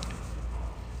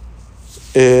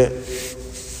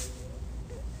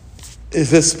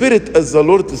 The Spirit, as the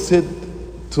Lord said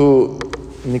to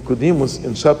Nicodemus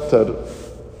in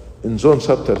John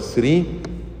chapter 3,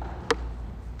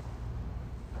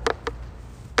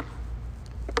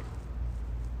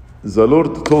 the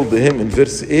Lord told him in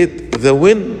verse 8, the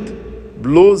wind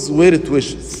blows where it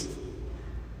wishes,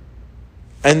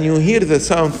 and you hear the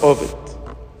sound of it,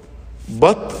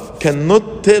 but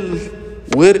cannot tell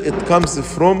where it comes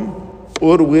from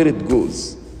or where it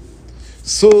goes.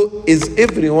 So is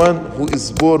everyone who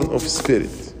is born of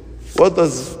Spirit. What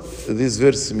does this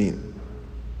verse mean?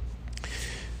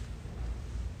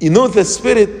 You know, the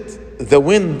Spirit, the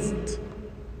wind,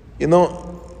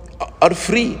 are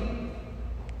free.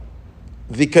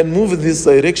 They can move in this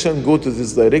direction, go to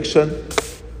this direction.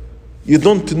 You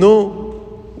don't know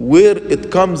where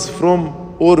it comes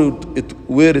from or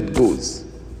where it goes.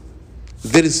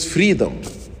 There is freedom.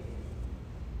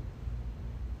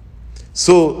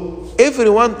 So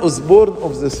everyone who's born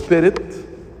of the Spirit,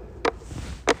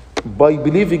 by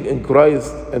believing in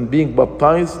Christ and being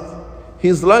baptized,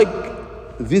 he's like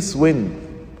this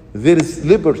wind. There is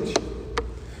liberty.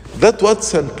 That's what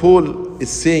St. Paul is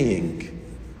saying.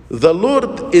 The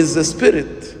Lord is the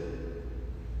Spirit.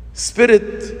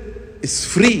 Spirit is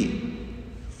free.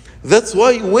 That's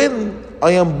why when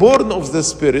I am born of the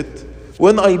Spirit,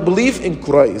 when I believe in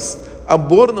Christ, I'm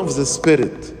born of the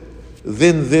Spirit,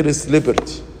 then there is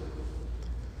liberty.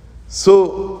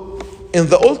 So in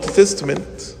the Old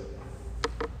Testament,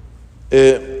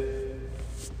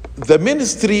 the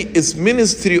ministry is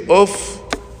ministry of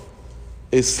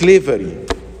slavery.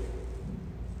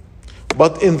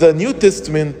 But in the New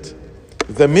Testament,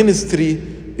 the ministry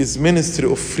is ministry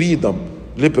of freedom,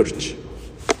 liberty.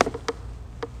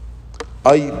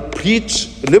 I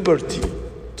preach liberty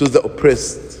to the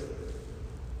oppressed,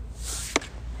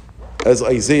 as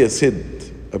Isaiah said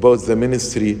about the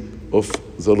ministry of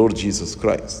the Lord Jesus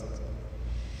Christ.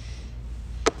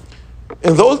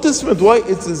 In the Old Testament, why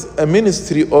it is a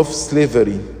ministry of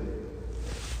slavery?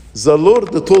 The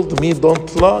Lord told me,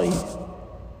 don't lie.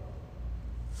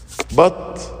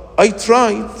 But I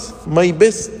tried my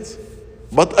best,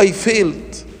 but I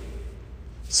failed.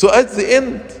 So at the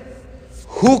end,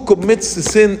 who commits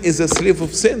sin is a slave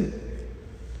of sin.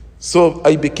 So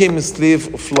I became a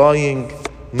slave of lying,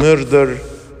 murder,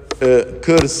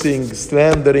 cursing,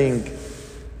 slandering,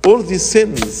 all these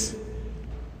sins.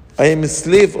 I am a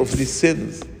slave of these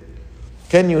sins.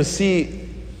 Can you see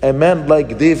a man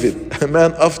like David, a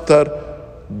man after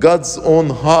God's own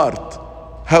heart,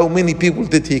 how many people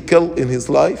did he kill in his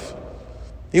life?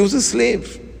 He was a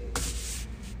slave.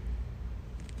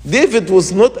 David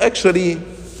was not actually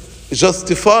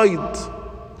justified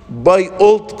by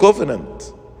old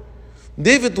covenant.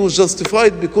 David was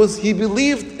justified because he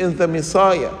believed in the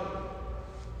Messiah.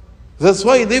 That's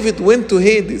why David went to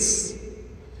Hades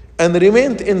and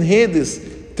remained in Hades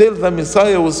till the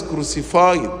Messiah was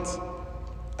crucified,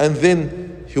 and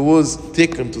then he was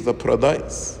taken to the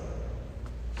paradise.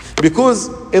 Because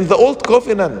in the old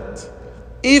covenant,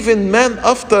 even man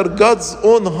after God's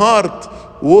own heart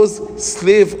was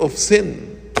slave of sin.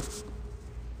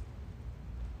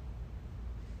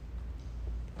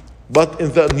 But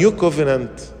in the new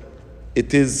covenant,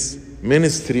 it is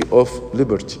ministry of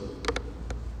liberty.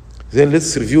 Then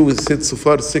let's review. We said so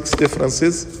far 6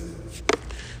 differences.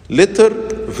 Letter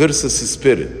versus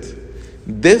spirit.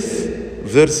 Death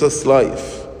versus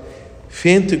life.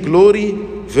 Faint glory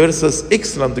versus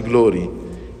excellent glory.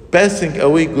 Passing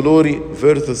away glory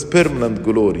versus permanent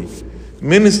glory.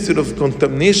 Ministry of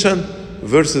condemnation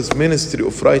versus ministry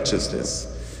of righteousness.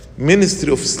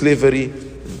 Ministry of slavery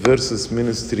versus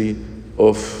ministry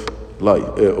of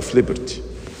liberty.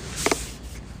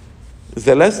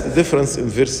 The last difference in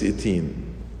verse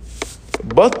 18.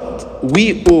 But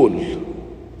we all,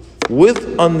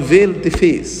 with unveiled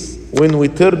face, when we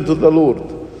turn to the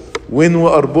Lord, when we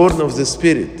are born of the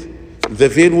Spirit, the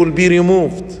veil will be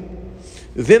removed.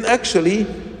 Then actually,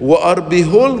 we are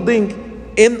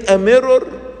beholding in a mirror,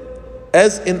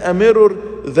 as in a mirror,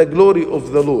 the glory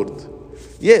of the Lord.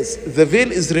 Yes, the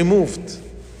veil is removed,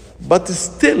 but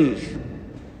still,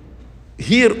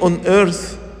 here on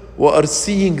earth, we are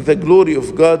seeing the glory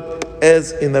of God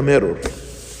as in a mirror.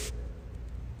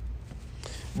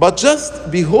 But just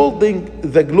beholding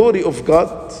the glory of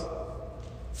God,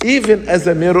 even as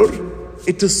a mirror,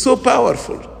 it is so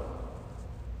powerful.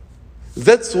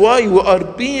 That's why we are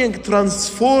being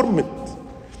transformed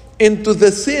into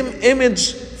the same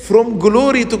image from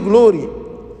glory to glory.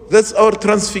 That's our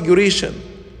transfiguration.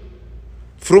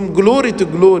 From glory to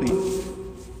glory,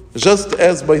 just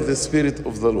as by the Spirit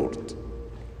of the Lord.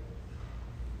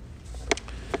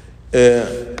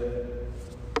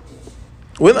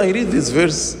 When I read this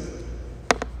verse,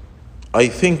 I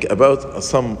think about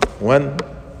someone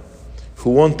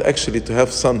who want actually to have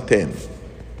suntan.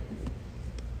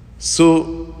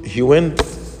 So he went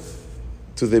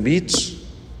to the beach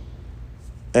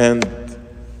and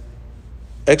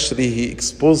actually he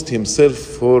exposed himself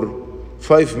for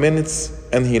 5 minutes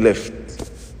and he left.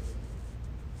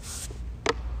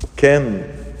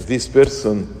 Can this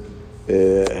person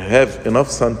have enough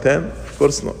suntan? Of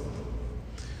course not.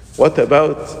 What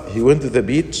about he went to the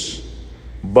beach,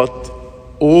 but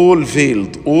all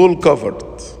veiled, all covered,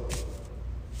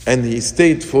 and he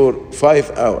stayed for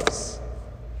 5 hours?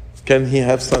 Can he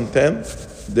have suntan?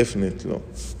 Definitely not.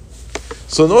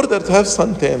 So in order to have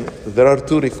suntan, there are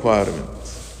 2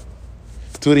 requirements.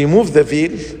 To remove the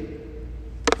veil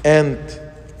and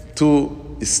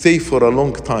to stay for a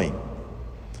long time.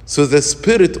 So the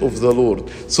Spirit of the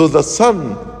Lord, so the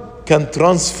sun can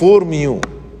transform you,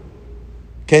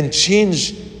 can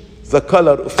change the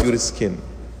color of your skin.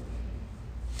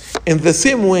 In the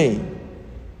same way,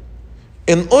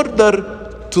 in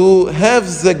order to have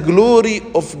the glory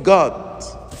of God,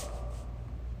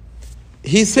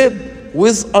 he said,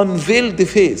 with unveiled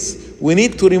face, we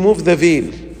need to remove the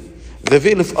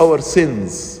veil of our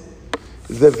sins.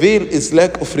 The veil is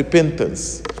lack of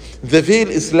repentance. The veil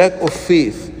is lack of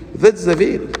faith. That's the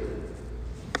veil.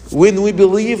 When we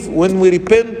believe, when we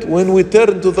repent, when we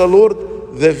turn to the Lord,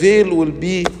 the veil will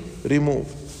be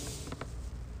removed.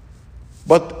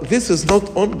 But this is not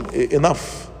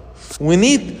enough. We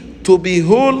need to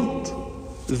behold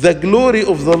the glory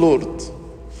of the Lord.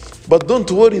 But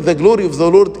don't worry, the glory of the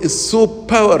Lord is so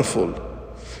powerful.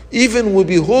 Even we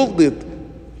behold it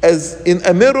as in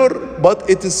a mirror, but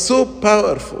it is so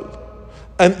powerful.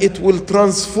 And it will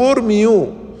transform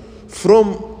you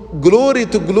from glory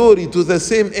to glory to the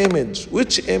same image.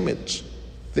 Which image?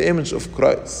 The image of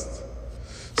Christ.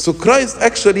 So Christ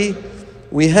actually,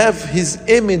 we have his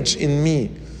image in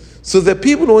me. So the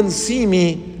people when see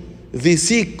me, they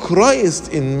see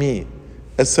Christ in me.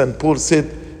 As St. Paul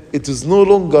said, it is no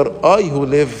longer I who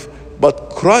live,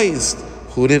 but Christ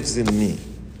who lives in me.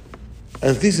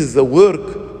 And this is the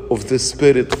work of the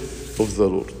Spirit of the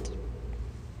Lord.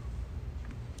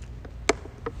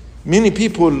 Many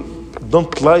people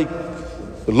don't like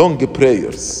long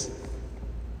prayers.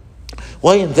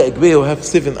 Why in the Agbeya you have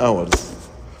 7 hours?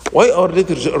 Why our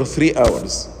liturgy are 3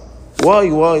 hours? Why?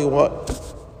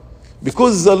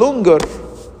 Because the longer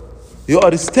you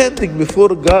are standing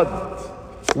before God,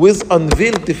 with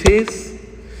unveiled face,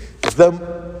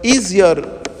 the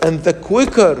easier and the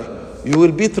quicker you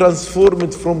will be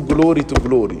transformed from glory to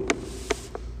glory.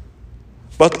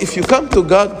 But if you come to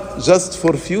God just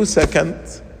for a few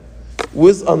seconds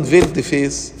with unveiled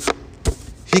face,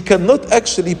 He cannot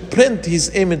actually print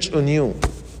His image on you.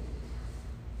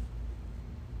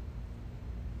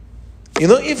 You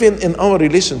know, even in our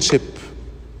relationship,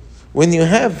 when you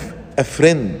have a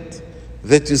friend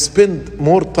that you spend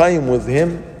more time with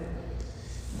him,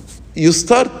 you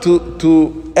start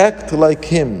to act like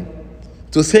him,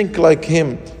 to think like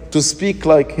him, to speak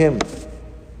like him.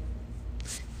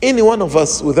 Any one of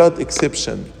us, without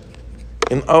exception,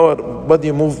 in our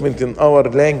body movement, in our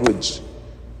language,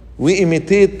 we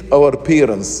imitate our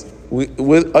parents,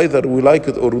 either we like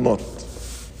it or not.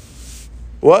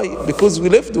 Why? Because we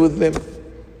lived with them.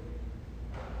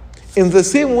 In the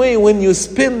same way, when you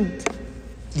spend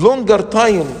longer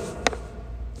time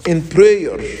in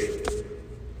prayer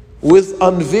with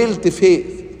unveiled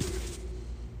faith,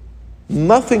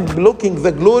 nothing blocking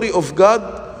the glory of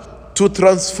God to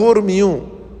transform you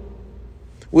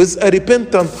with a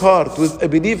repentant heart, with a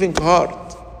believing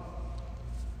heart.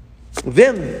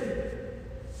 Then,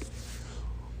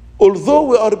 although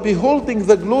we are beholding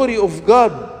the glory of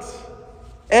God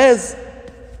as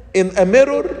in a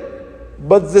mirror,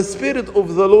 but the Spirit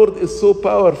of the Lord is so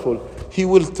powerful. He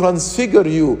will transfigure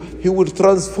you. He will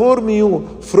transform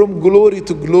you from glory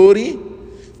to glory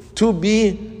to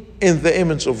be in the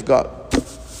image of God.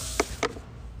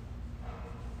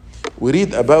 We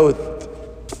read about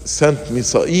Saint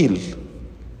Misael.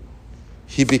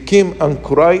 He became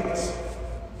anchorite.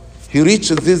 He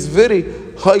reached this very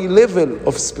high level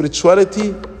of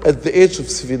spirituality at the age of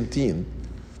 17.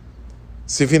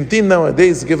 17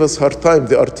 nowadays give us hard time.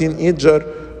 They are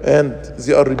teenager and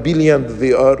they are rebellion,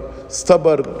 they are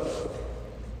stubborn.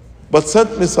 But Saint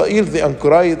Misael, the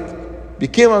anchorite,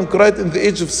 became anchorite in the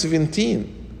age of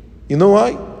 17. You know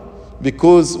why?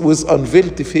 Because with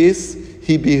unveiled face,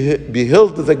 he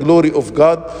beheld the glory of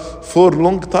God for a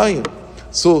long time.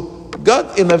 So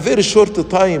God, in a very short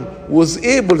time, was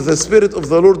able, the Spirit of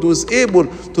the Lord was able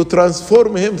to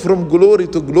transform him from glory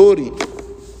to glory.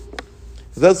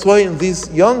 That's why in this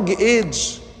young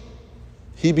age,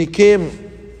 he became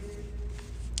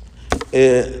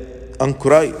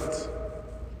anchorite.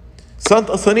 Saint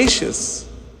Athanasius,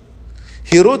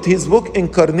 he wrote his book,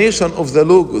 Incarnation of the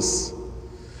Logos.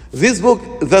 This book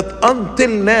that until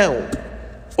now,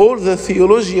 all the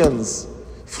theologians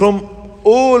from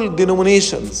all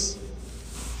denominations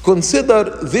consider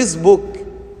this book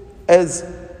as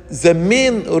the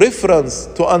main reference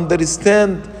to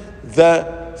understand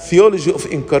the theology of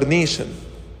incarnation.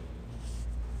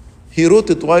 He wrote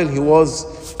it while he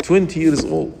was 20 years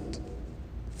old.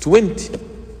 20.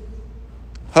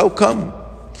 How come?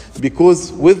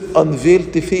 Because with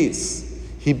unveiled face,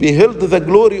 he beheld the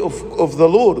glory of the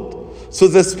Lord. So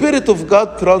the Spirit of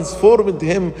God transformed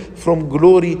him from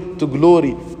glory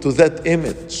to that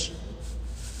image.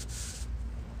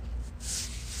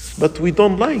 But we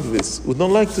don't like this. We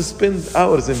don't like to spend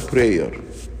hours in prayer.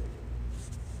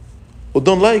 We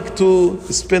don't like to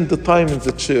spend the time in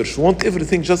the church. We want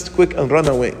everything just quick and run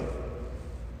away.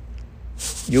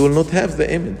 You will not have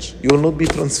the image. You will not be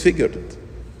transfigured.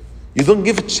 You don't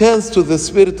give a chance to the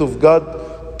Spirit of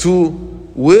God to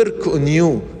work on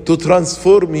you, to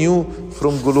transform you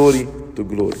from glory to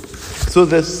glory. So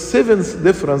the seventh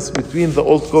difference between the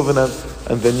Old Covenant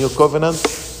and the New Covenant,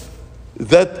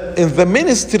 that in the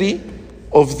ministry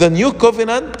of the New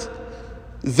Covenant,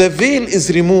 the veil is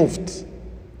removed.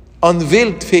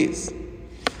 Unveiled face.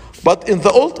 But in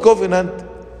the Old Covenant,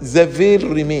 the veil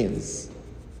remains.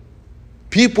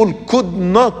 People could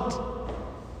not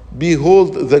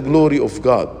behold the glory of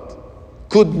God.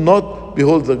 Could not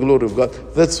behold the glory of God.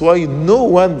 That's why no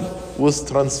one was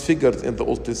transfigured in the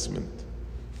Old Testament.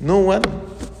 No one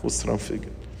was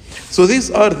transfigured. So these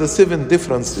are the 7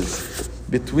 differences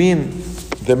between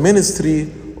the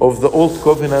ministry of the Old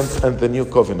Covenant and the New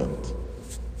Covenant.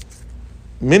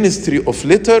 Ministry of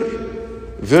letter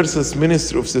versus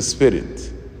ministry of the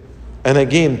Spirit. And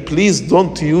again, please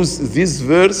don't use this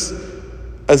verse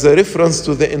as a reference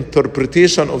to the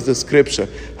interpretation of the scripture.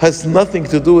 Has nothing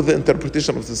to do with the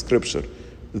interpretation of the scripture.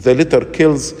 The letter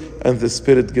kills and the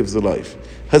Spirit gives life.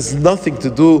 Has nothing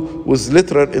to do with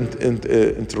literal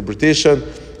interpretation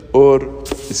or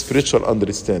spiritual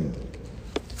understanding.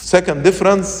 Second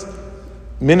difference,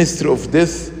 ministry of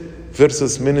death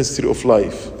versus ministry of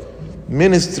life.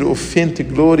 Ministry of faint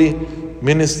glory,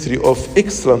 ministry of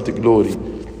excellent glory,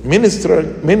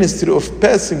 ministry of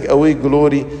passing away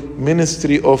glory,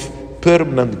 ministry of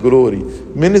permanent glory,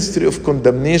 ministry of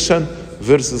condemnation,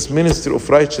 versus ministry of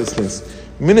righteousness,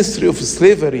 ministry of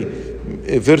slavery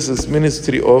versus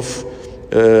ministry of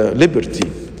liberty,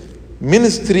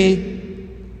 ministry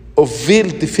of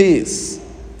veiled face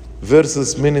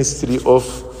versus ministry of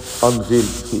unveiled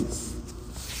face.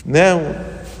 Now,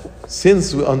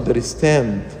 since we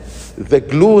understand the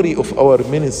glory of our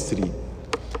ministry,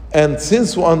 and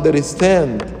since we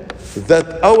understand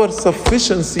that our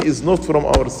sufficiency is not from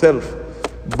ourselves,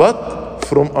 but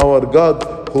from our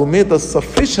God who made us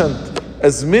sufficient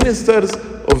as ministers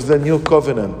of the new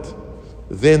covenant,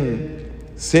 then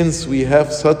since we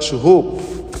have such hope,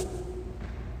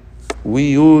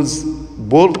 we use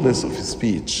boldness of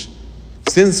speech.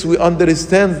 Since we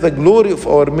understand the glory of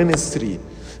our ministry,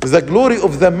 the glory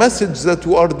of the message that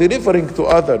we are delivering to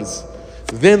others,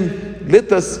 then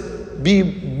let us be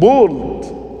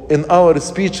bold in our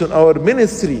speech and our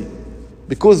ministry,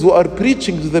 because we are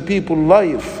preaching to the people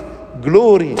life,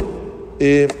 glory,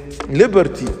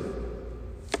 liberty,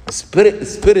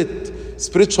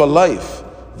 spiritual life.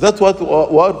 That's what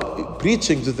we are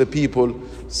preaching to the people.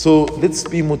 So let's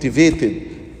be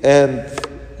motivated and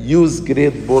use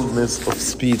great boldness of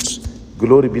speech.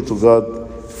 Glory be to God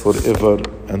forever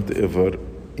and ever.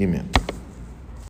 Amen.